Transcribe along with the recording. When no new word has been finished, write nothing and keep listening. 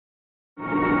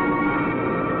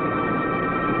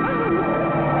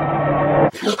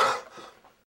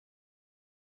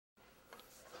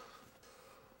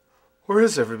Where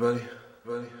is everybody?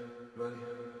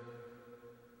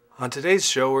 On today's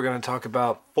show, we're going to talk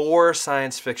about 4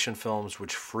 science fiction films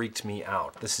which freaked me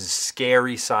out. This is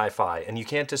scary sci-fi, and you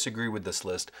can't disagree with this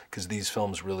list because these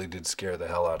films really did scare the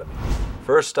hell out of me.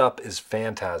 First up is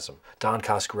Phantasm. Don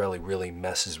Coscarelli really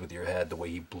messes with your head the way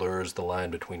he blurs the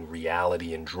line between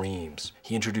reality and dreams.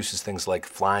 He introduces things like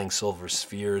flying silver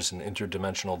spheres and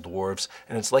interdimensional dwarves,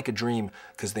 and it's like a dream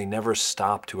because they never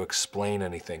stop to explain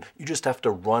anything. You just have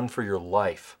to run for your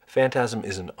life. Phantasm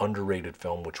is an underrated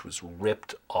film which was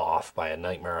ripped off by A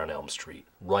Nightmare on Elm Street,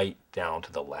 right down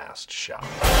to the last shot.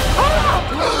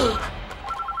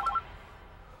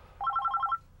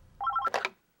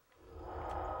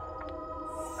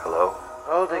 Hello?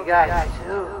 Poltergeist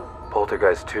 2.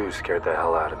 Poltergeist 2 scared the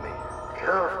hell out of me.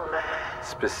 Good man.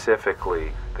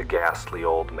 Specifically, the ghastly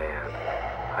old man.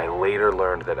 I later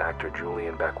learned that actor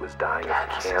Julian Beck was dying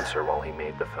of cancer while he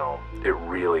made the film. It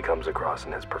really comes across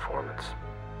in his performance.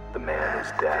 The man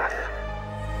is death.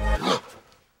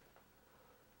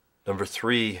 Number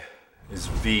 3 is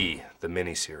V, the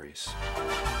miniseries.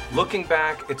 Looking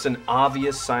back, it's an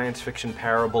obvious science fiction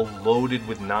parable loaded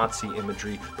with Nazi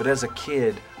imagery, but as a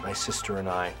kid, my sister and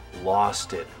I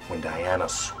lost it when Diana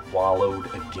swallowed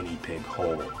a guinea pig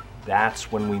whole.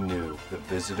 That's when we knew the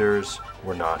visitors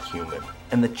were not human.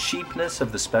 And the cheapness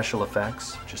of the special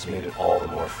effects just made it all the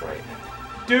more frightening.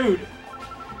 Dude,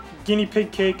 guinea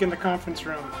pig cake in the conference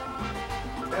room.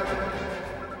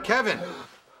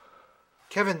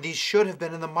 Kevin, these should have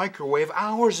been in the microwave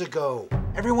hours ago.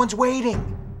 Everyone's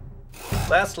waiting.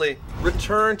 Lastly,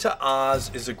 Return to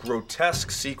Oz is a grotesque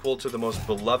sequel to the most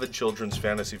beloved children's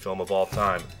fantasy film of all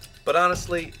time. But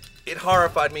honestly, it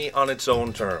horrified me on its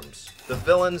own terms. The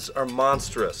villains are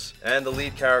monstrous, and the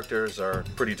lead characters are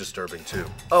pretty disturbing too.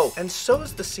 Oh, and so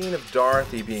is the scene of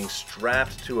Dorothy being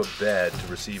strapped to a bed to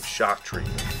receive shock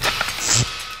treatment.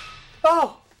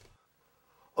 Oh,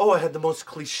 I had the most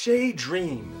cliché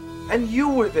dream, and you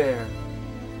were there,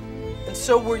 and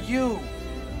so were you,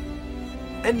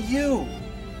 and you,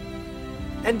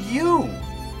 and you.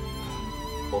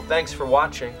 Well, thanks for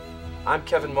watching. I'm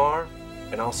Kevin Maher,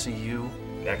 and I'll see you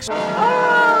next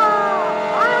time.